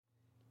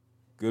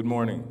Good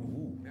morning.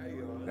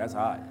 Ooh, that's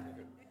hot.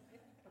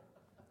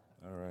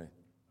 All right.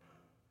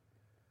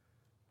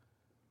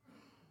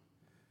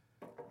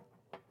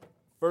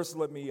 First,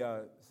 let me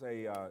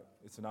say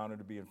it's an honor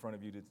to be in front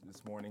of you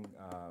this morning.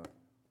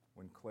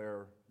 When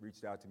Claire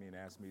reached out to me and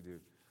asked me to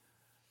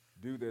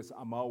do this,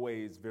 I'm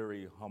always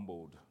very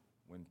humbled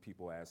when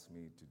people ask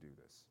me to do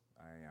this.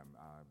 I am,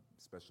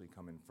 especially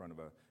come in front of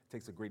it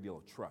takes a great deal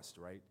of trust,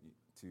 right?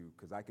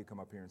 Because I could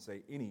come up here and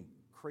say any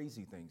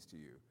crazy things to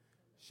you.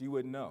 She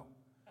wouldn't know.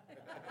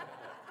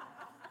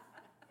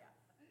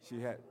 She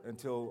had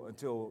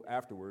until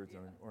afterwards,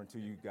 or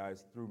until you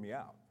guys threw me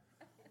out.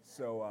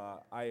 So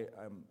I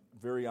am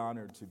very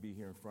honored to be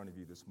here in front of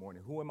you this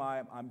morning. Who am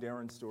I? I'm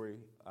Darren Story.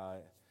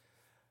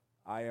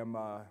 I am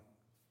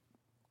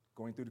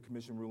going through the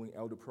Commission Ruling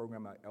Elder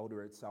Program. I'm an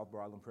elder at South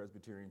Broadland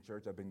Presbyterian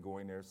Church. I've been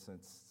going there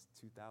since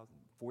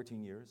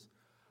 14 years.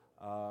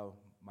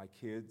 My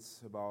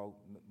kids,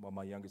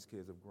 my youngest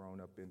kids have grown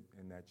up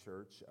in that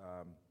church.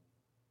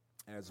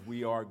 As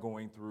we are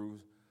going through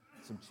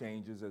some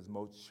changes, as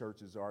most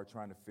churches are,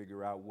 trying to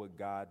figure out what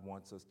God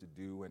wants us to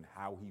do and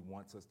how he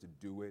wants us to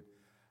do it.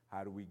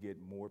 How do we get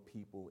more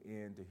people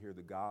in to hear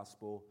the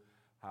gospel?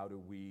 How do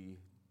we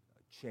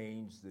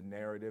change the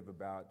narrative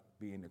about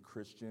being a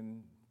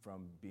Christian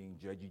from being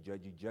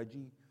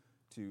judgy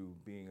to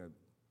being a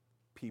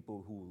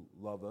people who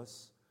love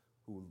us,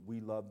 who we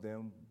love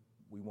them.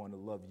 We want to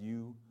love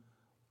you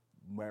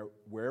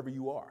wherever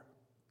you are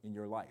in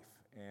your life.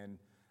 And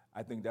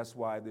I think that's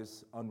why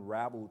this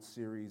Unraveled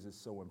series is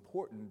so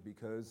important,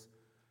 because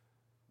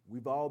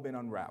we've all been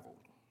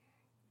unraveled,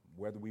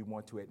 whether we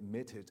want to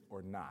admit it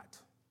or not.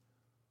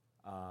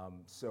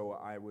 So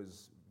I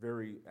was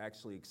very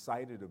actually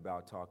excited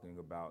about talking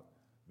about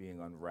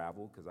being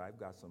unraveled, because I've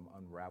got some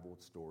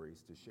unraveled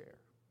stories to share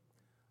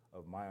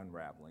of my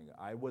unraveling.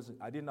 I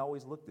didn't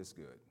always look this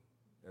good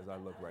as I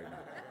look right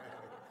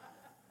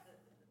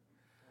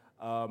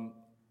now.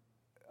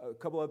 A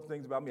couple other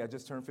things about me. I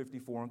just turned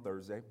 54 on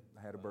Thursday.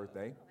 I had a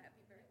birthday. Oh, happy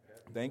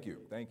birthday. Thank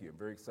you. I'm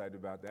very excited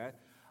about that.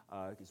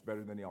 It's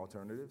better than the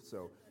alternative,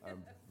 so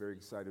I'm very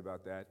excited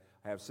about that.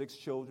 I have 6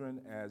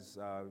 children, as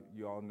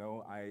you all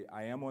know. I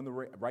am on the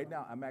right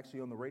now. I'm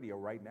actually on the radio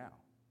right now.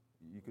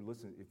 You could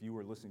listen. If you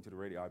were listening to the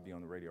radio, I'd be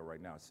on the radio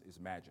right now. It's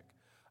magic.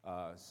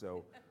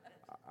 So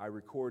I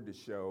record the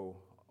show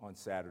on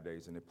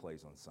Saturdays, and it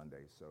plays on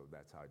Sundays, so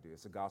that's how I do it.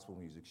 It's a gospel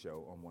music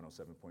show on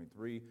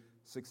 107.3,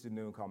 6 to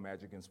noon, called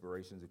Magic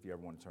Inspirations. If you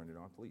ever want to turn it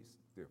on, please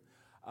do.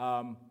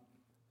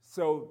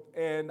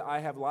 And I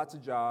have lots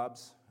of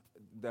jobs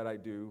that I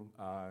do,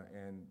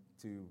 and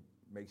to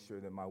make sure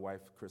that my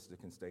wife, Krista,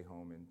 can stay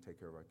home and take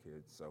care of our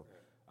kids. So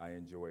I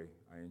enjoy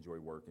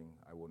working.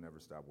 I will never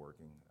stop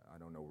working. I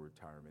don't know what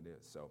retirement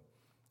is. So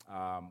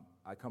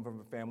I come from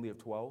a family of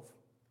 12.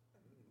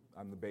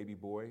 I'm the baby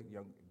boy,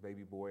 young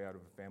baby boy out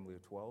of a family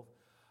of 12.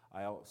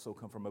 I also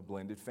come from a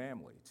blended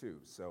family,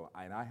 too.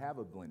 And I have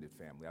a blended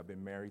family. I've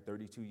been married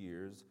 32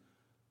 years,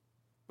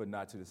 but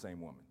not to the same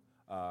woman.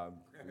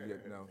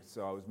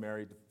 So I was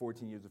married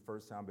 14 years the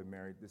first time, been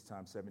married this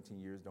time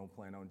 17 years. Don't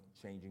plan on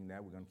changing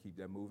that. We're going to keep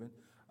that moving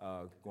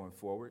going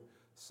forward.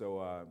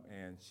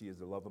 And she is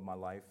the love of my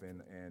life,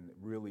 and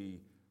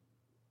really,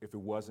 if it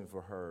wasn't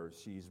for her,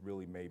 she's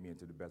really made me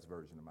into the best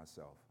version of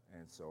myself.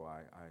 And so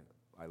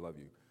I love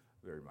you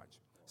very much.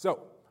 So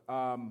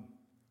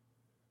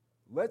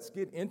let's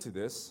get into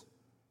this.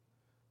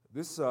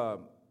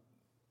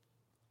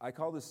 I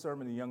call this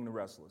sermon The Young and the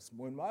Restless.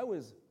 When I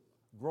was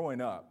growing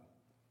up,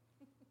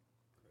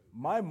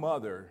 my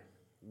mother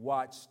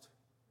watched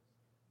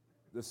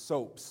the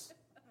soaps,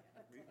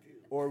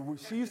 or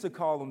she used to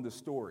call them the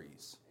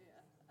stories.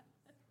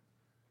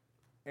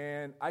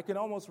 And I can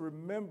almost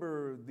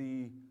remember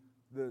the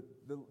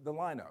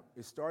lineup.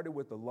 It started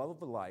with The Love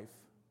of a Life,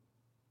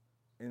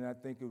 and I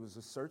think it was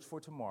A Search for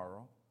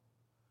Tomorrow,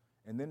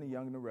 and then The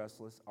Young and the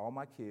Restless, All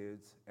My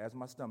Kids, As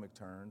My Stomach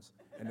Turns,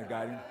 and The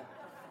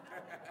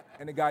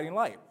Guiding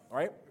Light,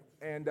 right?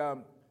 And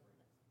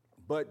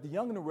but The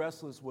Young and the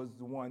Restless was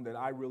the one that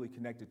I really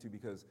connected to,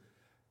 because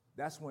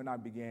that's when I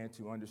began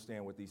to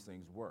understand what these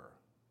things were.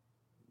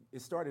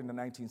 It started in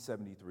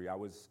 1973. I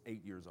was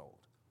 8 years old.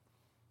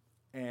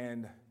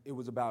 And it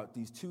was about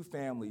these two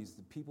families,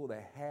 the people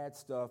that had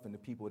stuff and the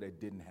people that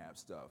didn't have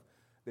stuff.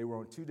 They were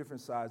on two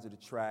different sides of the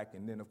track.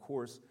 And then, of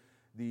course,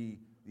 the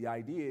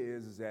idea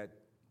is that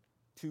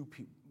two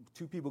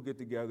people get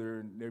together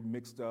and they're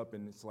mixed up,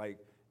 and it's like,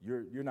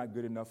 you're not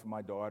good enough for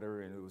my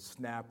daughter. And it was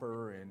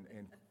Snapper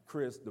and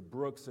Chris, the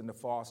Brooks and the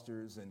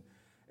Fosters, and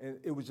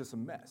it was just a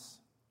mess.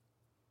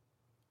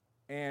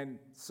 And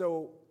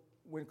so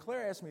when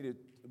Claire asked me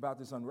about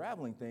this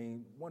unraveling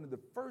thing, one of the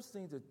first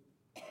things that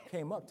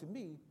came up to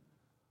me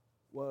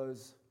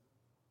was,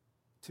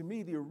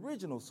 the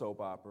original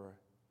soap opera,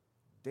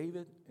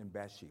 David and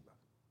Bathsheba.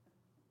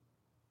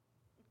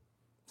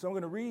 So I'm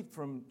going to read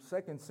from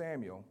 2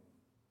 Samuel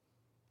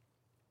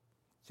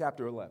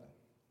chapter 11.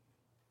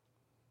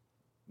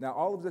 Now,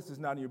 all of this is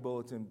not in your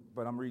bulletin,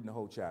 but I'm reading the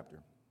whole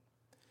chapter.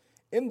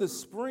 In the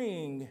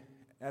spring,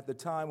 at the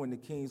time when the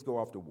kings go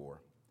off to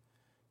war,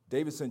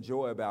 David sent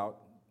Joab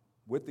out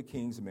with the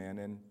king's men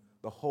and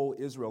the whole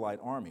Israelite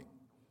army.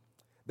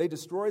 They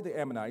destroyed the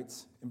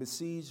Ammonites and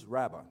besieged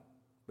Rabbah,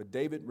 but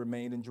David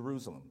remained in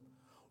Jerusalem.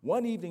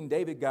 One evening,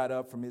 David got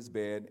up from his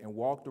bed and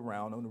walked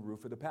around on the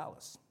roof of the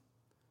palace.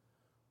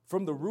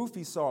 From the roof,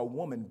 he saw a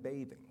woman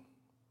bathing.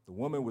 The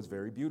woman was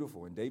very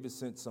beautiful, and David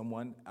sent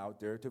someone out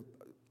there to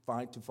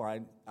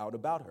find out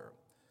about her.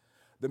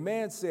 The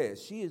man said,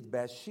 "She is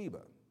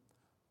Bathsheba,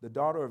 the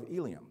daughter of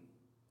Eliam,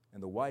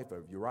 and the wife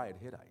of Uriah the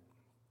Hittite."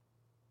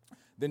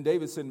 Then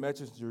David sent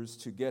messengers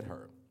to get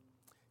her.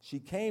 She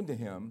came to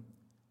him,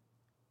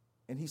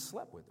 and he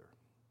slept with her.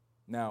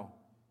 Now,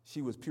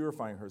 she was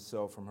purifying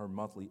herself from her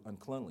monthly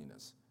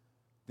uncleanliness.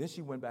 Then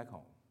she went back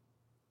home.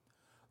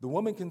 The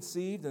woman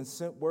conceived and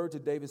sent word to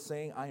David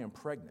saying, "I am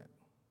pregnant."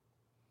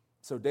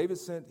 So David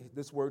sent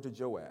this word to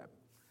Joab,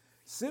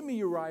 "Send me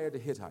Uriah the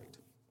Hittite."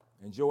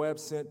 And Joab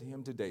sent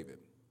him to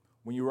David.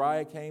 When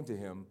Uriah came to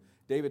him,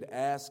 David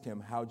asked him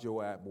how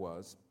Joab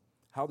was,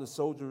 how the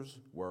soldiers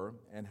were,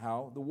 and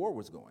how the war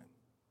was going.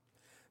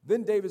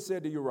 Then David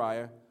said to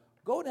Uriah,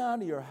 "Go down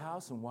to your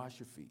house and wash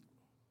your feet."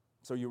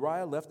 So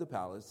Uriah left the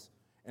palace,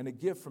 and a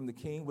gift from the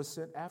king was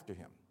sent after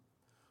him.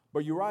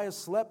 But Uriah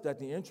slept at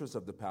the entrance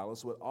of the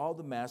palace with all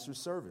the master's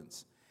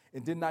servants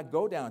and did not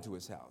go down to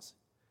his house.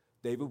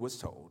 David was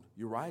told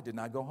Uriah did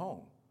not go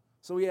home.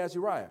 So he asked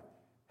Uriah,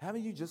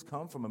 "Haven't you just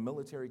come from a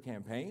military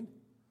campaign?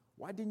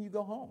 Why didn't you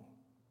go home?"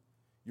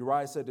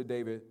 Uriah said to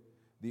David,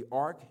 "The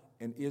ark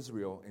and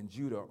Israel and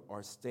Judah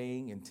are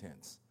staying in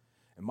tents,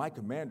 and my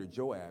commander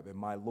Joab and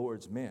my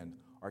lord's men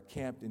are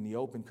camped in the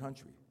open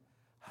country.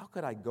 How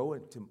could I go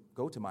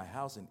to my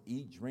house and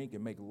eat, drink,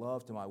 and make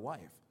love to my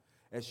wife?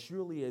 As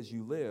surely as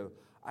you live,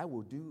 I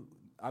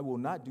will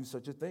not do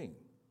such a thing."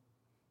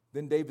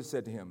 Then David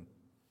said to him,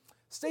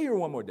 "Stay here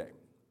one more day,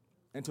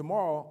 and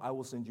tomorrow I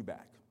will send you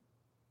back."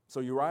 So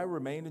Uriah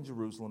remained in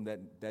Jerusalem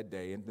that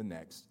day and the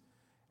next.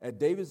 At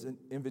David's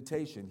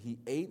invitation, he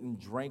ate and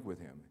drank with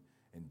him,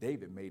 and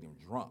David made him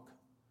drunk.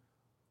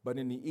 But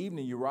in the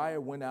evening,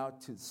 Uriah went out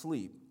to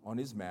sleep on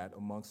his mat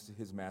amongst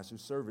his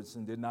master's servants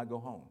and did not go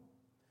home.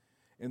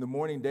 In the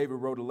morning, David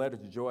wrote a letter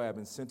to Joab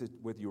and sent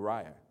it with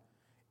Uriah.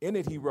 In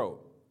it, he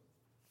wrote,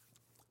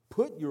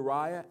 "Put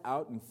Uriah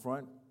out in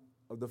front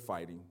of the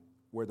fighting,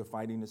 where the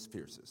fighting is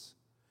fiercest.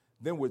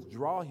 Then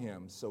withdraw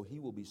him so he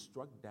will be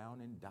struck down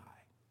and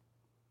die."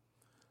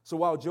 So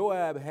while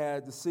Joab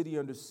had the city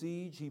under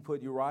siege, he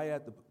put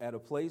Uriah at a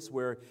place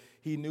where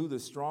he knew the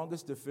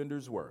strongest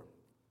defenders were.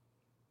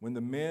 When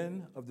the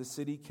men of the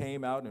city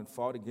came out and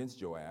fought against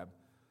Joab,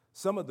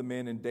 some of the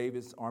men in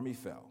David's army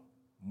fell.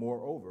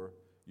 Moreover,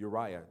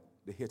 Uriah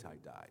the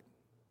Hittite died.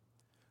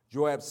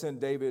 Joab sent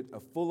David a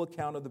full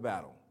account of the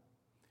battle.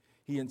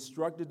 He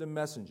instructed the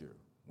messenger,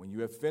 "When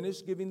you have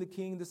finished giving the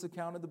king this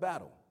account of the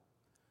battle,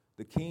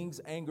 the king's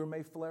anger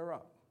may flare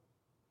up,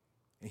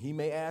 and he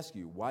may ask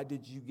you, 'Why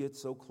did you get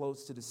so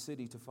close to the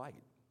city to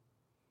fight?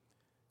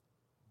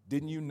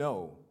 Didn't you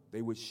know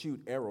they would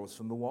shoot arrows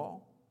from the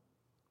wall?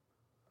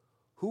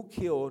 Who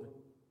killed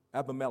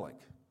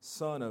Abimelech,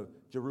 son of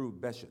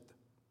Jerub-Besheth?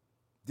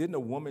 Didn't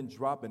a woman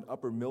drop an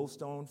upper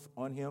millstone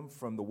on him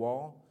from the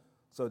wall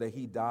so that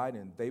he died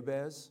in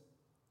Thebez?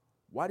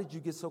 Why did you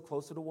get so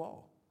close to the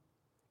wall?'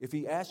 If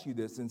he asks you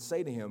this, then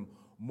say to him,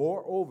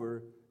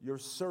 'Moreover, your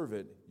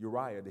servant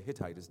Uriah the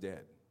Hittite is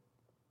dead.'"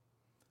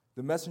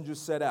 The messenger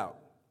set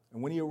out,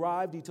 and when he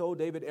arrived, he told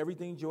David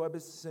everything Joab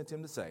had sent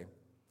him to say.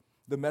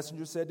 The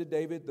messenger said to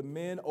David, "The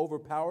men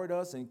overpowered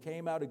us and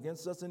came out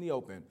against us in the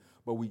open,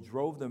 but we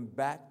drove them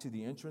back to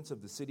the entrance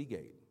of the city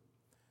gate.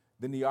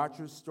 Then the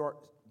archers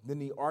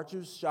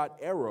shot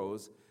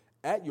arrows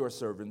at your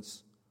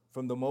servants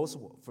from the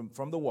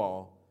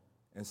wall,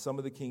 and some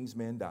of the king's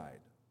men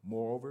died.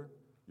 Moreover,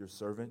 your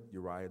servant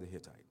Uriah the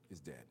Hittite is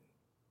dead."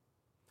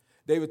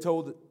 David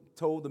told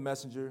the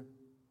messenger,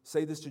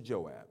 "Say this to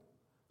Joab,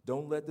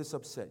 'Don't let this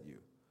upset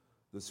you.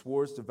 The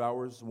sword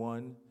devours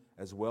one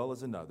as well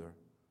as another.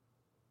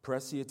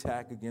 Press the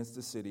attack against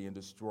the city and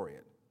destroy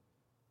it.'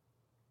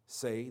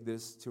 Say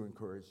this to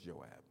encourage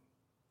Joab."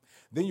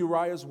 Then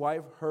Uriah's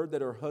wife heard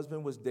that her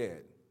husband was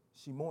dead.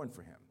 She mourned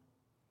for him.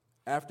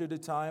 After the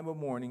time of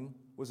mourning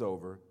was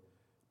over,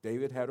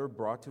 David had her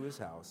brought to his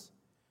house,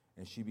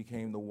 and she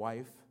became the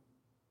wife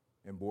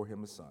and bore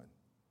him a son.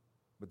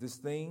 But this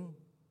thing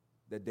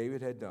that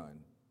David had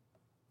done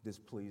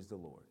displeased the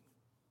Lord.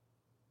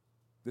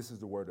 This is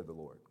the word of the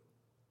Lord.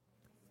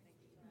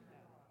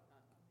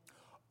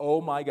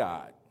 Oh my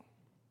God.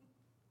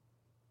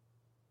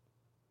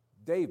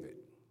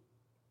 David,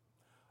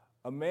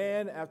 a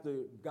man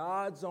after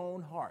God's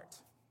own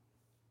heart,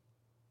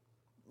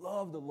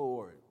 loved the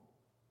Lord.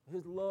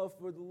 His love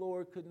for the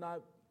Lord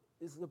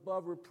is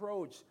above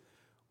reproach.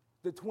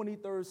 The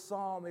 23rd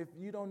Psalm, if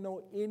you don't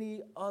know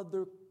any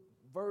other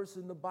verse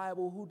in the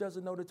Bible, who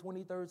doesn't know the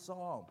 23rd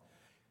Psalm?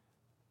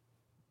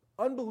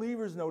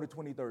 Unbelievers know the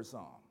 23rd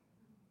Psalm.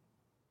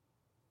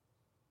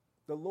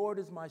 The Lord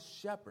is my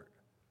shepherd,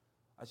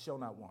 I shall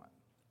not want.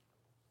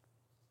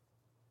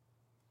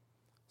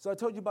 So I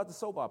told you about the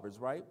soap operas,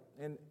 right?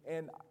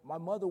 And my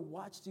mother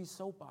watched these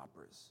soap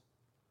operas.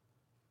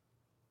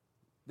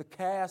 The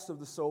cast of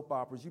the soap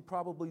operas, you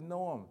probably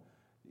know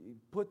them.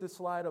 Put the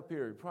slide up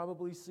here. You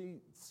probably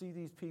see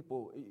these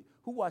people.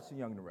 Who watched The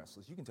Young and the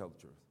Restless? You can tell the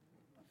truth.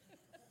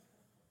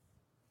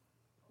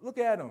 Look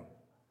at them.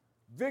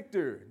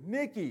 Victor,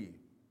 Nikki,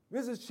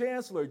 Mrs.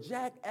 Chancellor,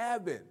 Jack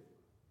Abbott,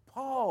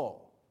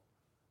 Paul.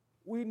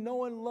 We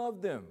know and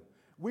love them.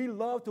 We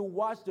love to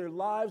watch their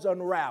lives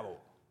unravel.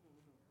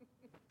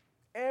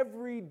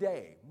 Every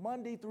day,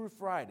 Monday through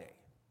Friday.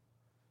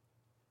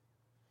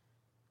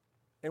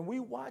 And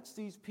we watch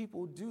these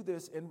people do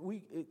this, and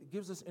it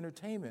gives us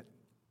entertainment.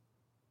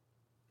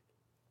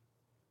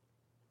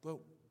 But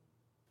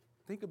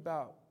think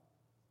about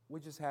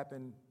what just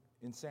happened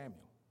in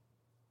Samuel.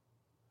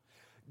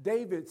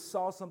 David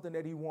saw something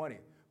that he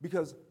wanted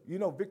because,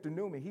 Victor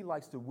Newman, he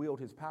likes to wield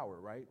his power,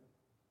 right?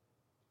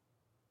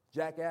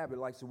 Jack Abbott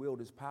likes to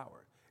wield his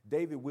power.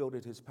 David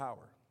wielded his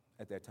power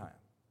at that time.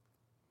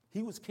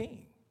 He was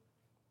king.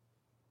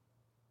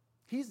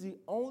 He's the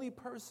only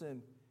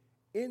person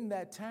in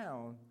that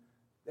town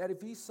that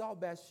if he saw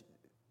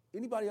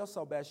anybody else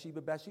saw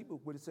Bathsheba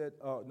would have said,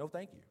 no,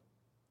 thank you.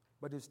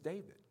 But it's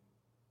David.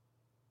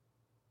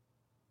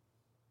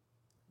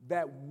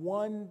 That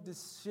one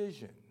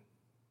decision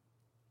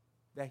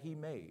that he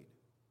made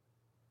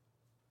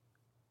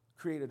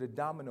created a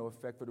domino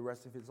effect for the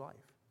rest of his life.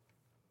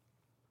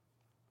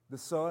 The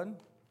son,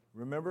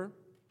 remember,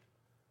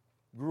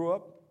 grew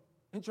up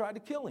and tried to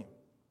kill him.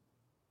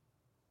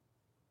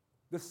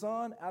 The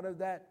son, out of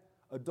that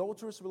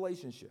adulterous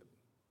relationship,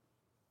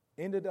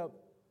 ended up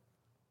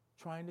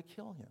trying to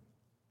kill him.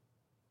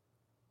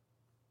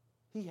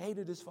 He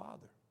hated his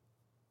father.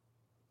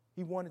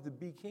 He wanted to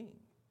be king.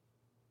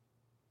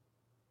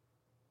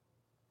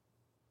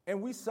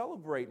 And we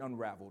celebrate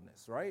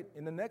unraveledness, right?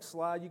 In the next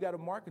slide, you got a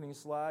marketing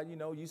slide.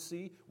 You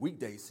see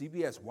weekdays,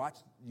 CBS, watch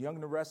Young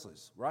and the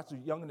Restless, watch the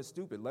Young and the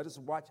Stupid. Let us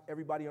watch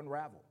everybody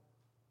unravel.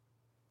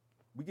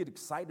 We get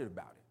excited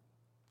about it.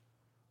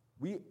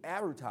 We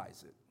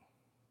advertise it.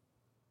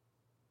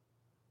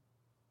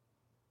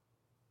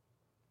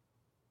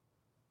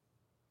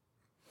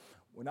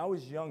 When I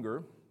was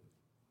younger,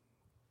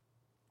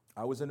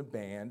 I was in a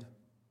band,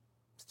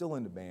 still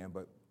in the band,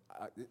 but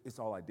it's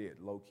all I did,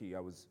 low key.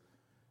 It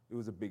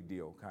was a big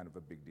deal, kind of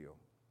a big deal.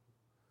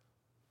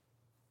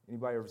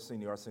 Anybody ever seen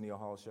the Arsenio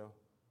Hall show?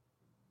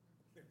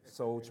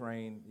 Soul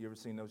Train, you ever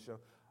seen those shows?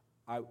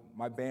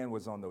 My band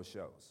was on those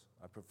shows.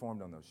 I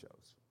performed on those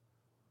shows.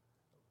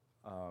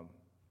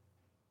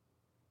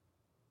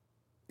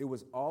 It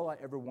was all I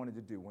ever wanted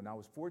to do. When I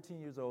was 14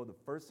 years old, the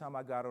first time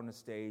I got on the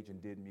stage and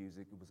did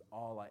music, it was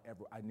all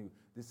I knew,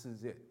 this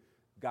is it.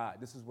 God,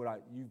 this is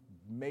what you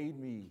made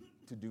me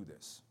to do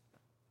this.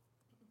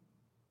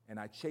 And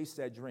I chased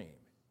that dream.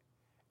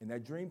 And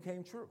that dream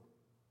came true.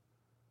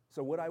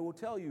 So what I will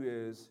tell you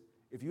is,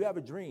 if you have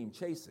a dream,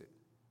 chase it.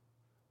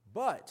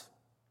 But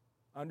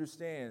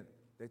understand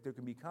that there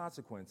can be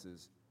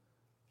consequences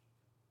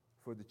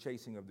for the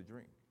chasing of the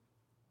dream.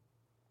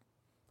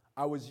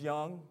 I was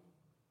young.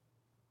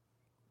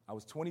 I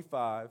was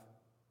 25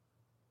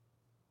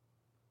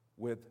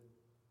 with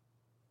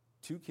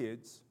 2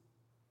 kids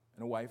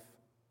and a wife,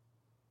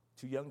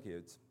 2 young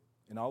kids.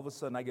 And all of a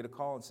sudden I get a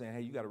call and saying,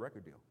 hey, you got a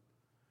record deal.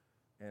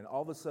 And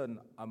all of a sudden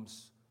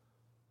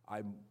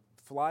I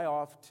fly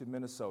off to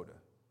Minnesota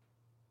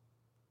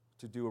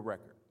to do a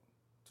record,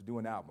 to do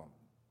an album.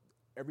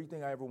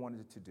 Everything I ever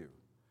wanted to do.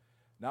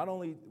 Not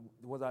only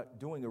was I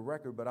doing a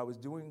record, but I was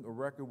doing a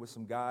record with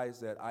some guys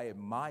that I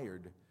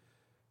admired,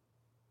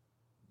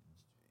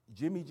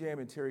 Jimmy Jam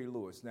and Terry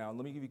Lewis. Now,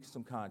 let me give you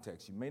some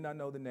context. You may not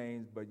know the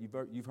names, but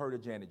you've heard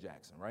of Janet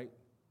Jackson, right?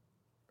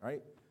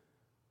 Right?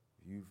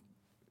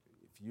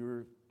 If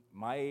you're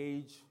my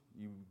age,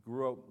 you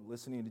grew up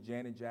listening to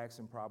Janet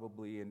Jackson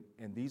probably,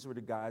 and these were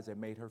the guys that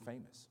made her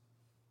famous.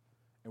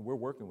 And we're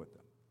working with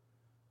them.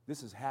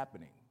 This is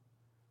happening.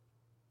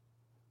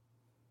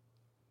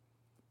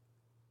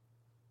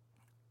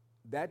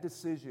 That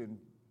decision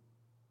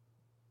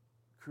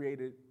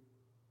created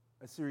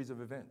a series of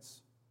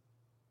events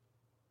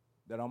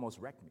that almost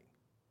wrecked me.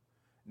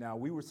 Now,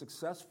 we were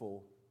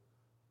successful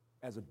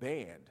as a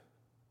band,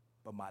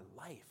 but my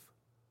life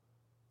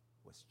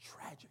was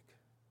tragic.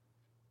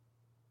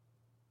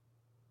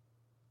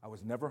 I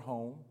was never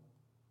home.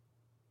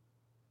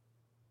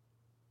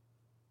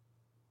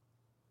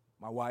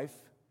 My wife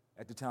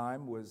at the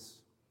time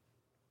was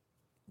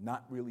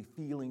not really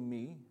feeling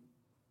me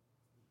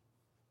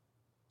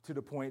to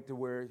the point to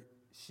where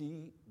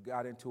she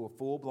got into a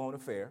full-blown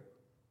affair.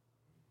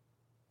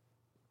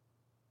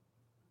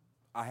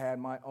 I had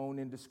my own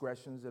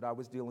indiscretions that I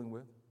was dealing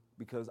with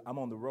because I'm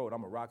on the road.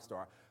 I'm a rock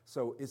star.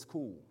 So it's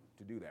cool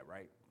to do that,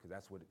 right? Because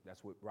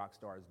that's what rock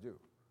stars do.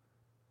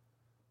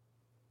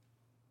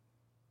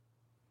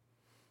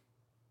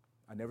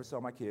 I never saw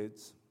my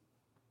kids.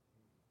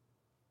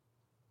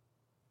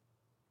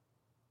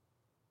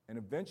 And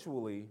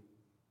eventually,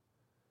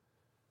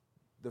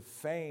 the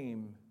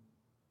fame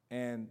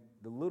and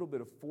the little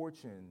bit of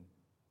fortune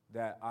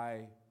that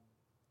I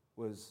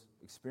was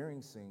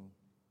experiencing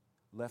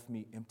left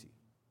me empty.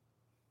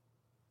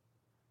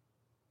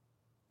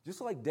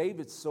 Just like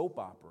David's soap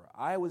opera,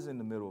 I was in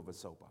the middle of a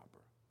soap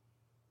opera,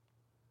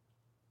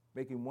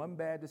 making one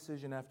bad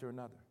decision after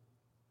another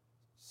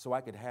so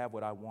I could have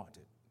what I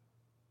wanted.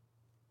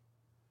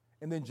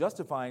 And then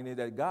justifying it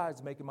that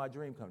God's making my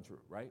dream come true,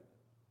 right?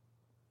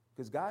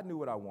 Because God knew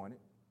what I wanted.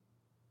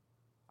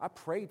 I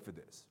prayed for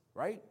this,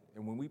 right?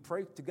 And when we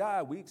pray to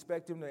God, we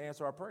expect him to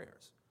answer our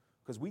prayers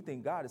because we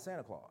think God is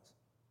Santa Claus.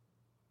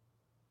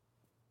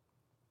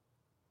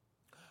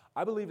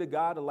 I believe that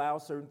God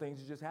allows certain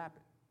things to just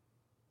happen.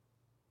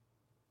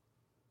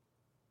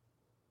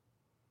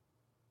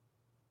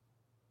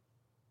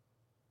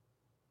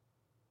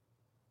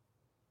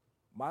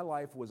 My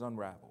life was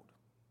unraveled.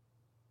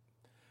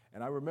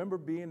 And I remember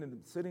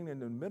sitting in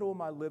the middle of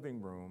my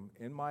living room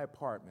in my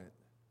apartment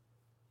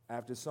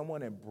after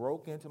someone had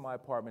broke into my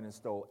apartment and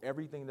stole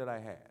everything that I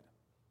had,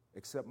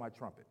 except my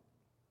trumpet,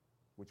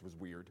 which was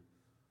weird,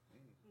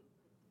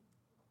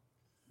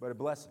 but a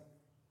blessing.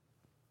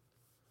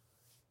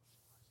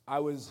 I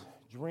was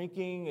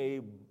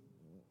drinking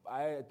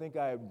I think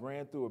I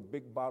ran through a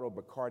big bottle of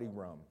Bacardi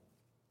rum,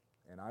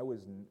 and I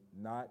was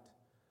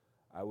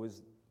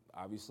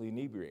obviously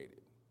inebriated.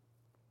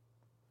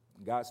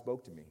 God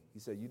spoke to me. He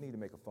said, you need to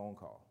make a phone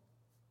call.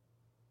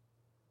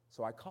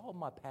 So I called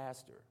my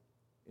pastor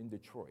in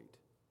Detroit,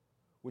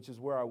 which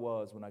is where I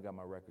was when I got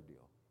my record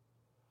deal.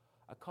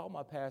 I called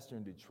my pastor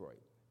in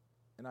Detroit,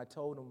 and I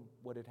told him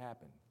what had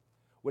happened.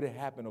 What had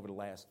happened over the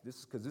last,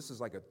 because this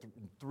is like a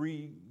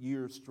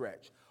 3-year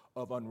stretch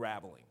of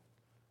unraveling.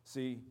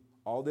 See,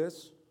 all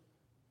this,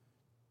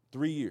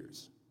 3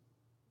 years,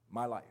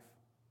 my life.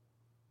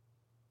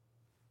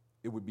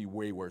 It would be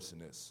way worse than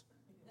this.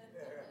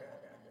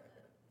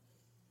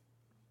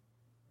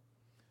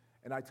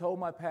 And I told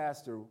my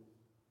pastor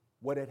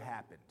what had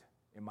happened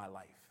in my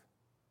life.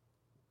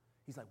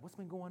 He's like, what's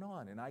been going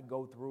on? And I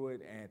go through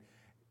it, and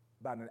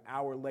about an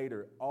hour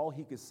later, all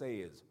he could say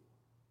is,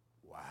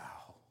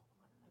 wow.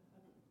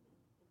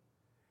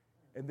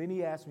 And then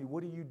he asked me,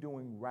 what are you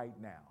doing right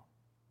now?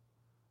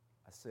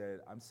 I said,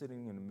 I'm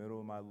sitting in the middle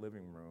of my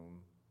living room,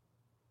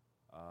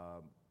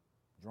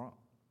 drunk,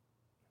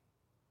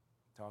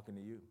 talking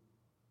to you,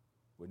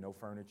 with no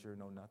furniture,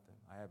 no nothing.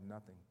 I have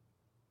nothing.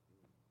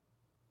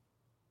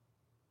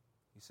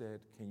 He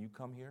said, can you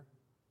come here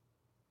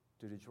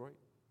to Detroit?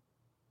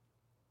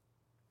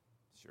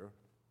 Sure.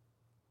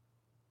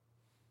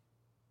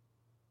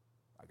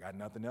 I got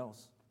nothing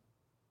else.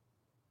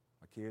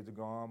 My kids are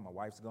gone, my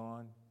wife's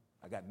gone.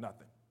 I got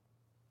nothing.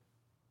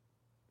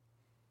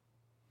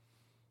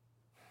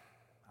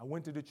 I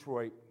went to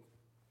Detroit,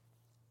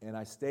 and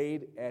I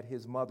stayed at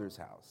his mother's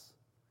house.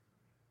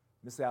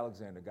 Miss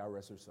Alexander, God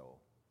rest her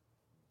soul.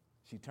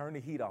 She turned the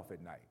heat off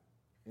at night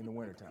in the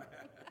wintertime.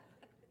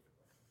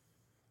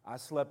 I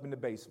slept in the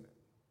basement,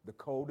 the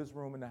coldest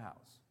room in the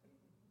house.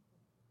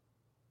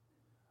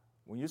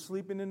 When you're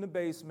sleeping in the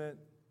basement,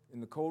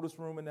 in the coldest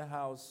room in the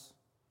house,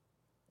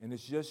 and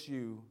it's just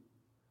you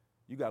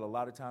got a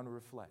lot of time to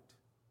reflect.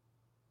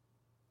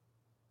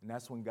 And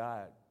that's when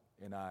God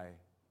and I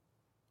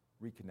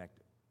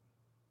reconnected.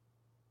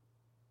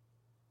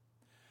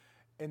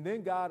 And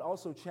then God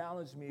also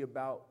challenged me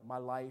about my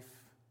life,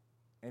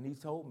 and he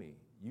told me,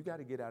 you got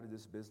to get out of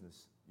this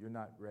business. You're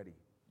not ready.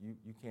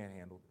 You can't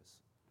handle this.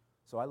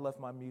 So I left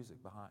my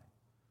music behind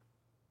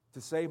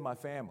to save my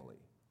family.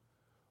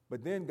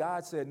 But then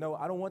God said, no,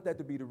 I don't want that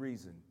to be the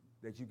reason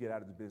that you get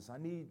out of the business.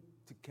 I need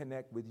to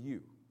connect with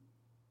you.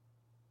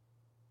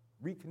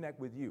 Reconnect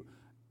with you.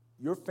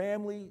 Your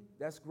family,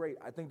 that's great.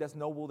 I think that's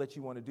noble that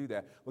you want to do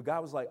that. But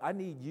God was like, I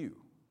need you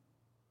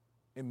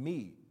and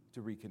me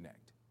to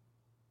reconnect.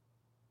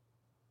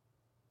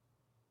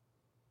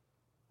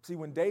 See,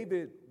 when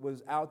David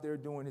was out there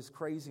doing his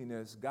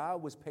craziness,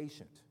 God was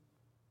patient.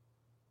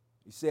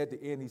 He said at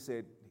the end, he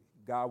said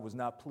God was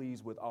not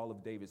pleased with all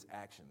of David's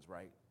actions,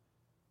 right?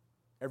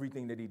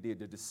 Everything that he did,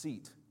 the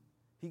deceit.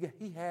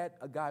 He had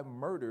a guy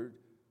murdered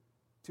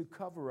to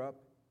cover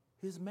up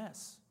his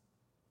mess.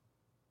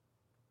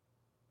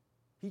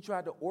 He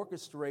tried to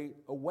orchestrate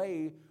a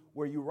way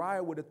where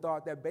Uriah would have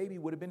thought that baby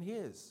would have been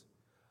his.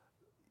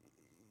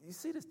 You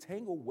see this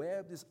tangled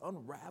web, this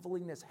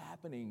unraveling that's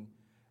happening.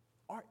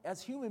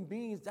 As human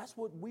beings,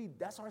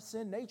 that's our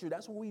sin nature.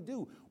 That's what we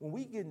do. When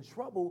we get in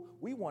trouble,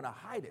 we want to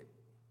hide it.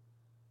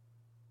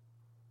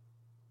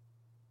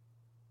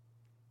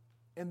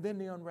 And then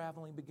the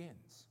unraveling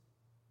begins.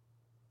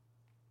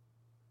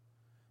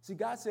 See,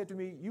 God said to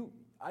me,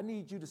 I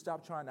need you to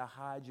stop trying to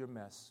hide your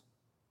mess.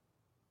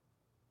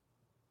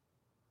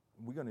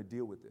 We're going to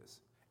deal with this.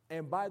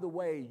 And by the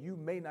way, you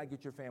may not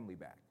get your family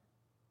back.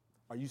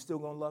 Are you still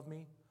going to love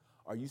me?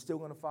 Are you still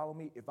going to follow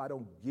me if I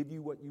don't give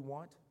you what you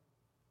want?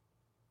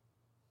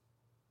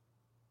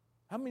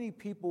 How many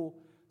people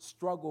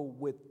struggle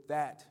with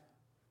that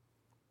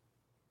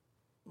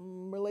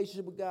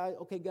relationship with God?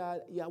 Okay, God,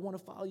 yeah, I want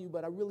to follow you,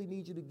 but I really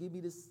need you to give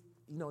me this,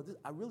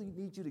 I really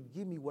need you to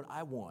give me what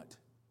I want.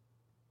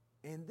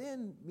 And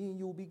then me and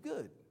you will be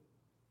good.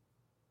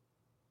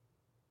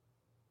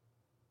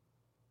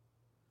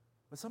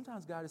 But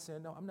sometimes God is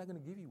saying, no, I'm not going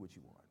to give you what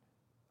you want.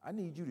 I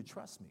need you to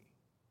trust me.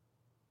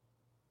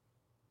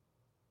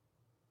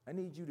 I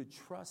need you to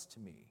trust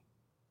me.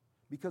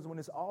 Because when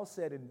it's all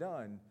said and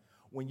done,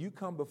 when you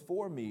come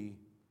before me,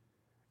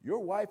 your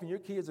wife and your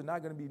kids are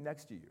not going to be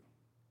next to you.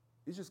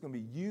 It's just going to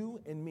be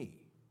you and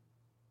me.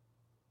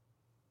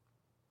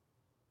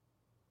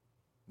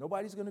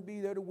 Nobody's going to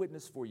be there to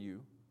witness for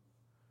you.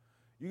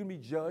 You're going to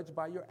be judged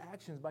by your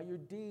actions, by your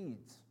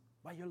deeds,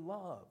 by your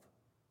love.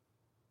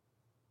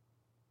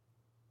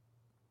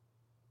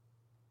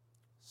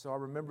 So I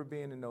remember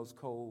being in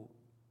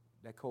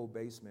that cold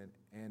basement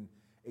and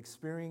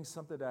experiencing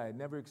something that I had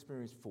never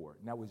experienced before,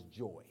 and that was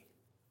joy.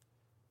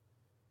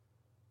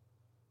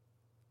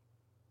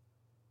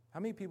 How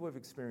many people have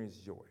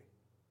experienced joy?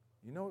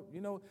 You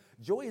know,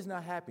 joy is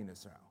not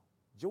happiness now.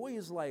 Joy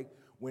is like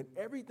when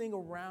everything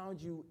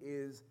around you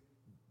is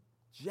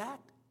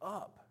jacked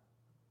up,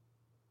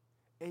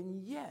 and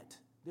yet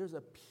there's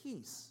a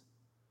peace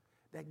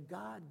that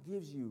God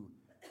gives you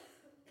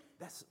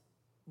that's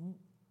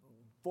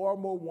far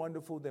more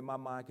wonderful than my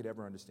mind could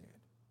ever understand.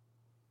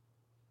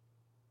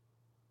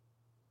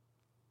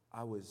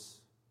 I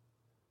was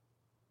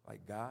like,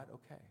 God,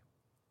 okay,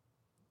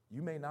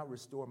 you may not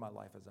restore my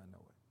life as I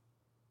know it,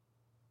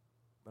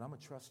 but I'm going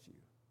to trust you.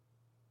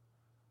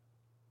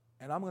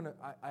 And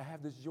I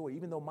have this joy,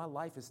 even though my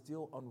life is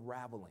still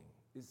unraveling.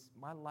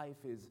 My life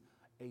is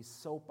a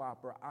soap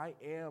opera. I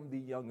am the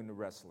young and the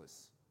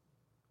restless.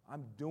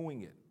 I'm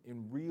doing it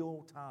in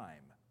real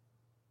time.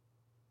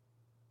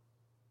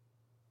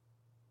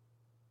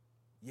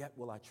 Yet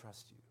will I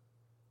trust you.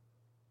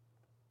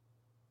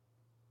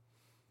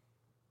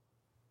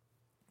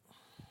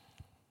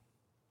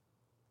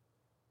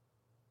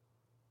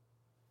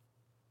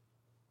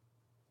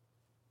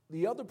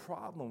 The other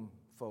problem,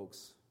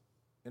 folks,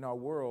 in our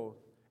world,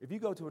 if you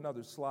go to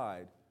another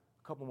slide,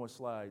 a couple more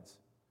slides,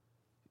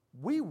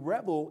 we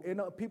revel in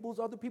other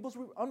people's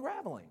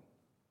unraveling.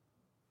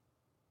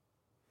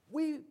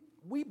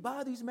 We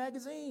buy these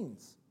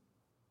magazines.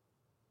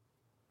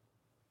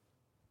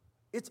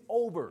 It's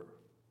over.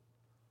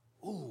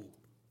 Ooh.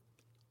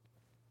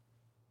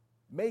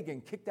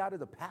 Meghan kicked out of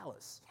the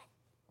palace.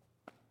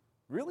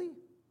 Really?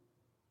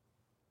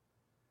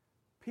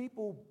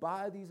 People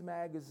buy these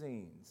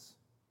magazines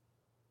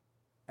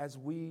as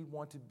we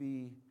want to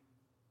be.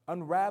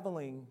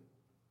 Unraveling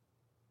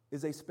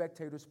is a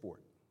spectator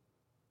sport.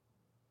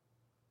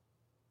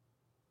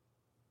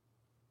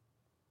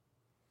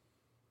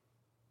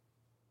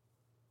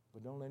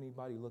 But don't let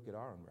anybody look at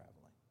our unraveling.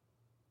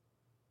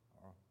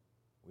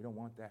 We don't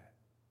want that.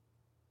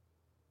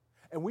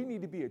 And we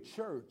need to be a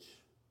church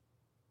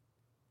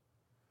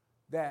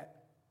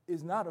that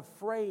is not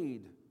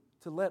afraid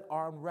to let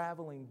our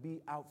unraveling be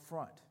out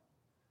front,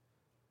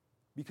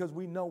 because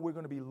we know we're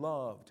going to be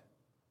loved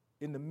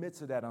in the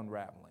midst of that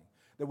unraveling,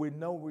 that we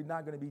know we're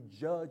not going to be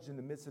judged in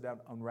the midst of that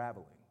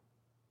unraveling.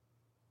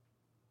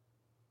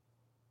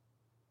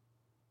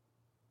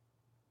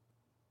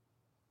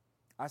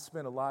 I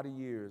spent a lot of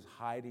years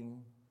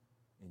hiding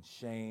in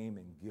shame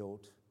and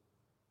guilt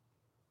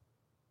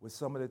with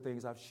some of the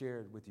things I've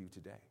shared with you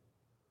today.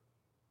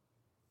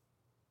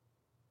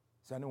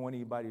 So I don't want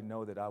anybody to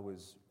know that I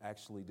was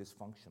actually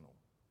dysfunctional.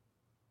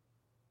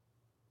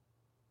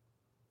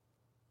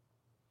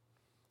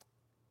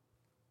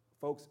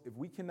 Folks, if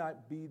we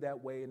cannot be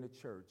that way in the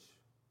church,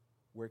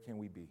 where can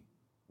we be?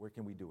 Where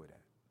can we do it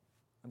at?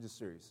 I'm just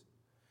serious.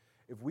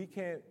 If we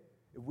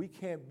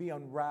can't be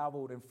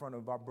unraveled in front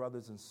of our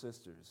brothers and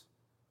sisters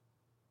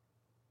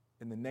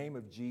in the name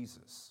of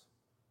Jesus,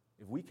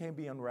 if we can't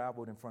be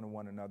unraveled in front of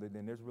one another,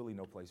 then there's really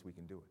no place we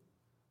can do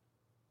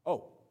it.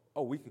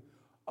 We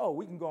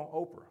can go on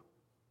Oprah.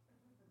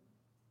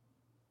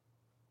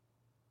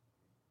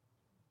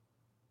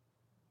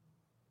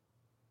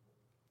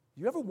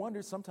 You ever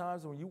wonder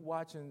sometimes when you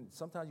watch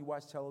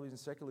television,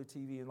 secular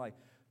TV, and like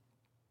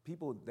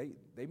people,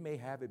 they may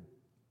have it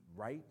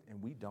right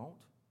and we don't?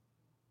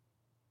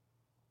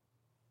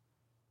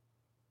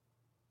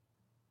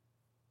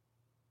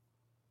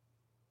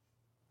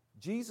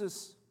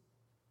 Jesus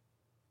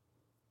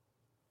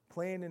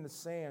playing in the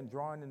sand,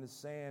 drawing in the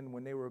sand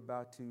when they were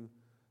about to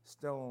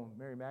stone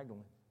Mary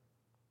Magdalene.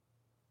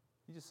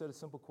 He just said a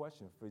simple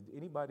question. For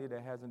anybody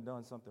that hasn't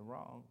done something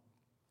wrong,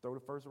 throw the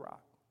first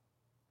rock.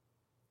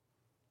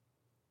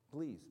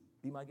 Please,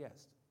 be my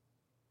guest.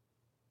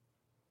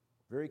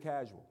 Very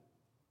casual.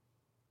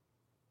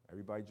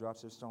 Everybody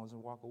drops their stones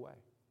and walk away.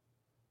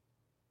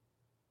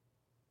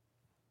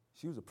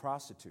 She was a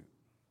prostitute.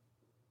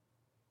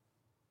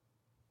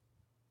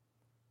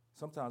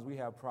 Sometimes we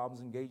have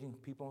problems engaging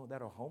people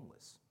that are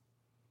homeless,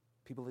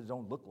 people that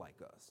don't look like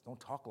us, don't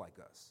talk like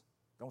us,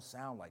 don't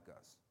sound like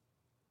us.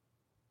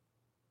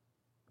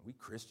 Are we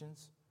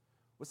Christians?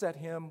 What's that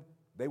hymn?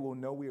 They will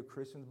know we are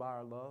Christians by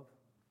our love.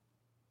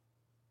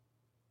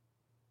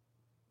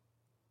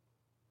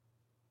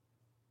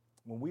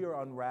 When we are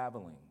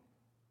unraveling,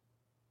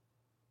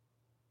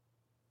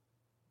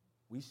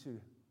 we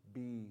should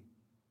be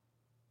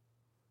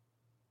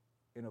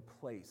in a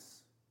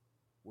place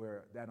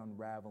where that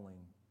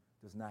unraveling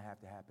does not have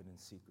to happen in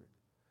secret,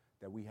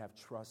 that we have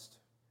trust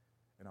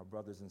in our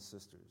brothers and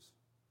sisters,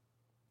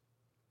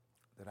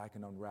 that I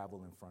can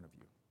unravel in front of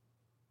you.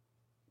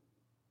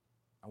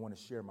 I want to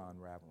share my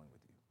unraveling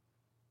with you.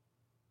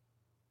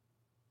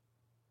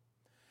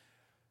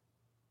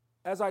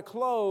 As I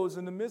close,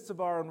 in the midst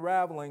of our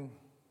unraveling,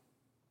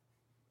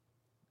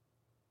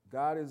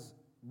 God is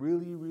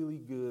really, really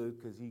good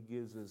because he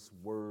gives us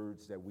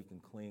words that we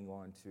can cling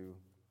on to.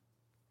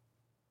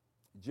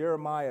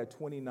 Jeremiah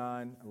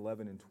 29,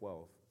 11, and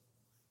 12.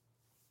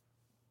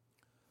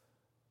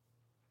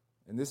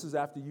 And this is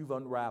after you've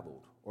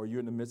unraveled, or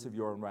you're in the midst of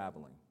your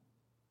unraveling.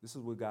 This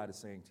is what God is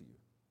saying to you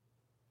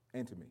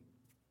and to me.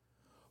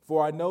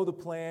 For I know the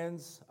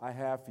plans I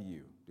have for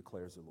you,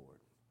 declares the Lord.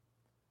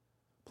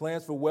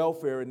 Plans for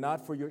welfare and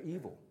not for your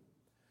evil,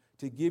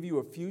 to give you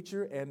a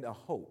future and a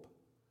hope.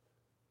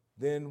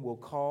 Then you will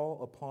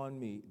call upon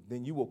me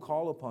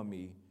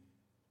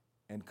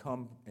and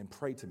come and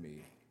pray to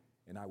me,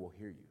 and I will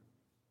hear you.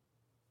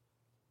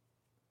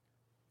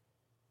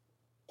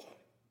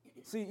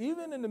 See,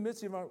 even in the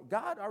midst of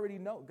God already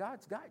knows.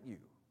 God's got you.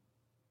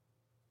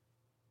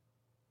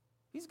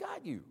 He's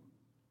got you.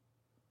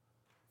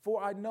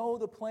 For I know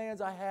the plans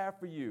I have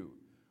for you.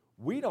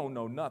 We don't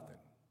know nothing.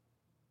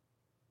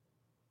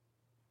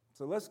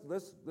 So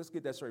let's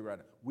get that straight right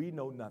now. We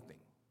know nothing.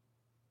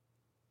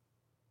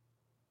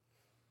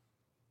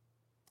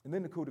 And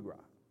then the coup de grace.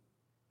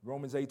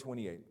 Romans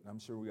 8:28. I'm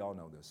sure we all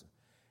know this.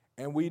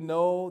 And we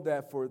know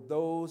that for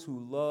those who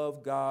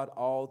love God,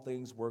 all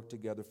things work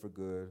together for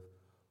good,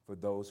 for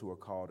those who are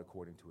called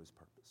according to his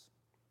purpose.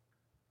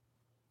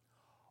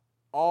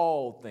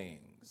 All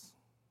things,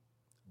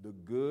 the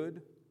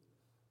good,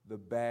 the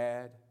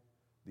bad,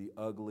 the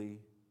ugly,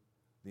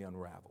 the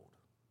unraveled.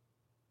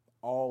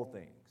 All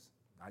things,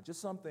 not just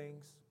some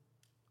things,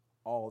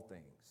 all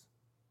things.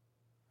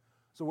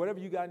 So whatever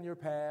you got in your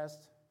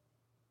past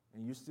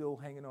and you're still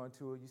hanging on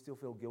to it, you still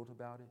feel guilt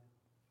about it,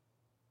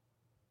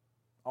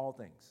 all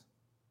things.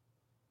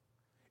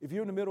 If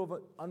you're in the middle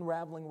of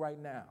unraveling right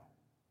now,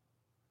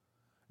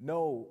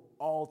 know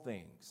all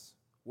things.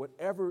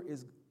 Whatever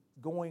is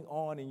going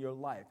on in your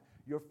life,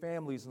 your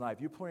family's life,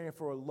 you're praying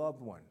for a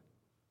loved one.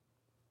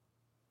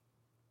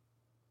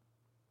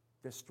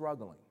 They're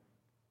struggling.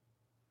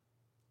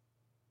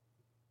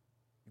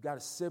 You've got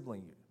a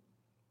sibling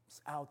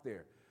that's out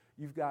there.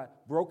 You've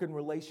got broken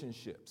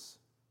relationships,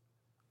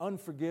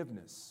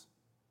 unforgiveness.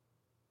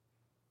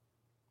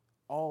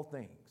 All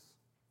things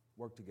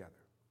work together.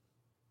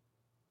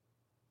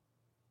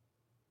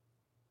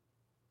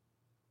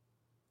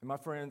 And my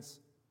friends,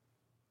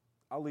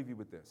 I'll leave you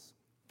with this.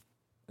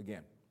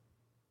 Again,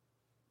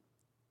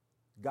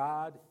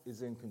 God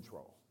is in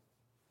control.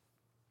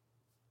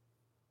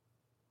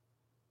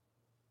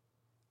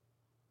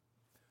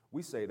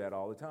 We say that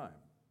all the time.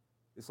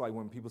 It's like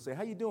when people say,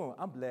 how you doing?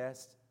 I'm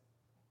blessed.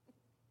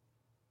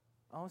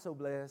 I'm so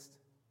blessed.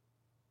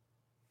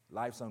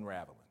 Life's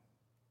unraveling.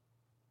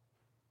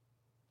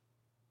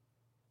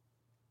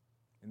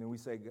 And then we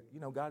say,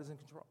 God is in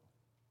control.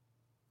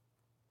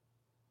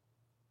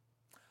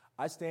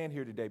 I stand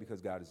here today because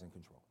God is in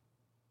control.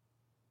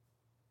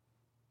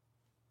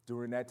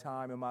 During that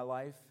time in my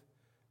life,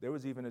 there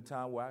was even a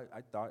time where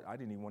I thought I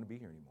didn't even want to be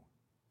here anymore.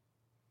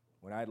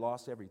 When I had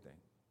lost everything,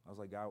 I was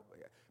like, God,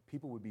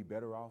 people would be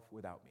better off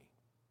without me.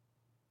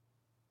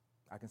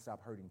 I can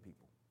stop hurting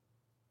people.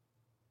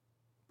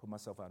 Put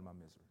myself out of my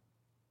misery.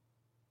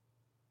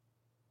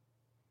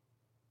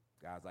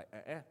 God's like,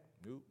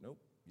 nope,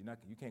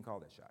 you can't call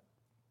that shot.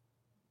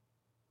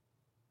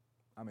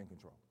 I'm in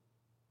control.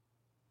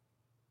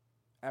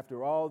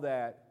 After all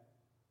that,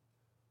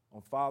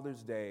 on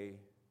Father's Day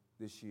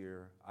this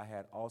year, I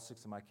had all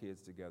 6 of my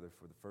kids together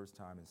for the first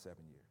time in 7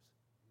 years.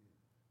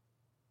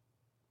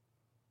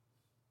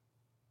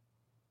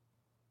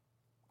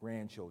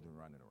 Grandchildren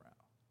running around.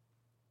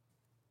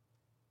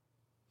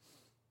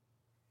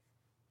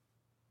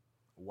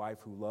 A wife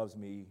who loves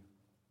me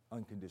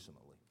unconditionally.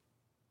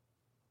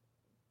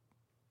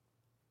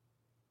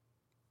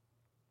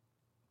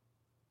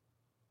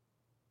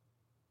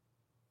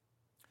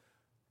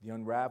 The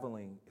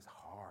unraveling is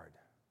hard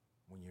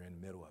when you're in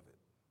the middle of it.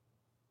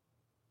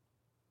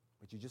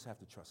 But you just have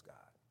to trust God.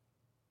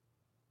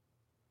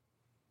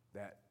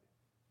 That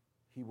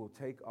he will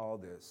take all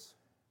this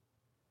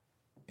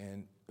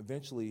and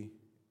eventually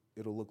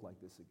it'll look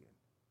like this again.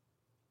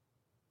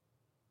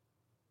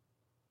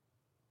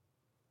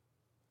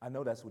 I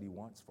know that's what he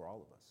wants for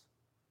all of us.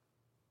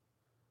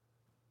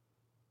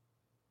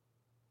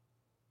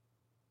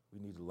 We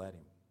need to let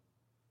him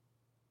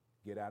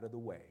get out of the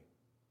way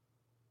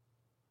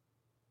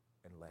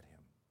and let him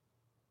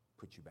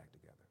put you back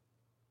together.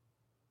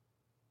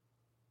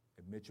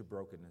 Admit your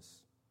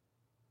brokenness.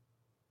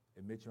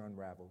 Admit you're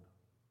unraveled.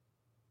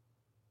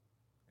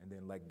 And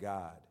then let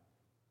God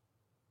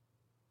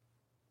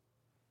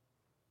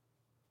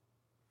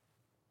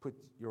put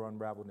your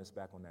unraveledness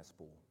back on that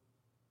spool.